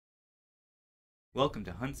Welcome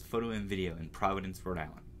to Hunt's Photo and Video in Providence, Rhode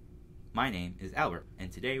Island. My name is Albert,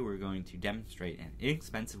 and today we're going to demonstrate an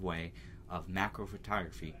inexpensive way of macro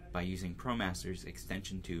photography by using ProMaster's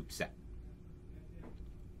extension tube set.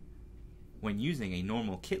 When using a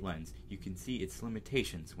normal kit lens, you can see its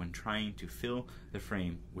limitations when trying to fill the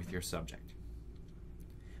frame with your subject.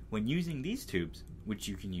 When using these tubes, which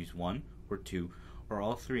you can use one or two or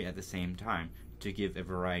all three at the same time to give a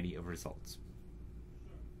variety of results.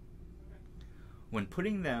 When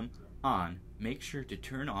putting them on, make sure to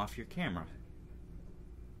turn off your camera.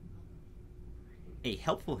 A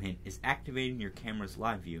helpful hint is activating your camera's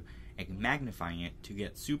live view and magnifying it to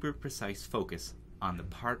get super precise focus on the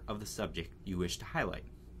part of the subject you wish to highlight.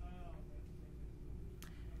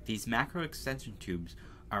 These macro extension tubes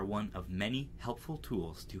are one of many helpful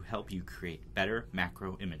tools to help you create better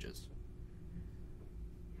macro images.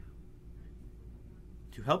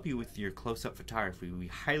 To help you with your close-up photography, we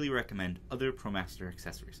highly recommend other ProMaster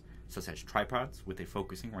accessories, such as tripods with a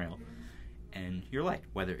focusing rail, and your light,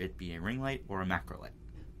 whether it be a ring light or a macro light.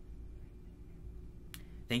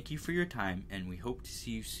 Thank you for your time, and we hope to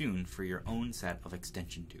see you soon for your own set of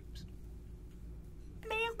extension tubes.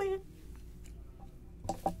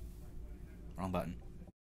 Wrong button.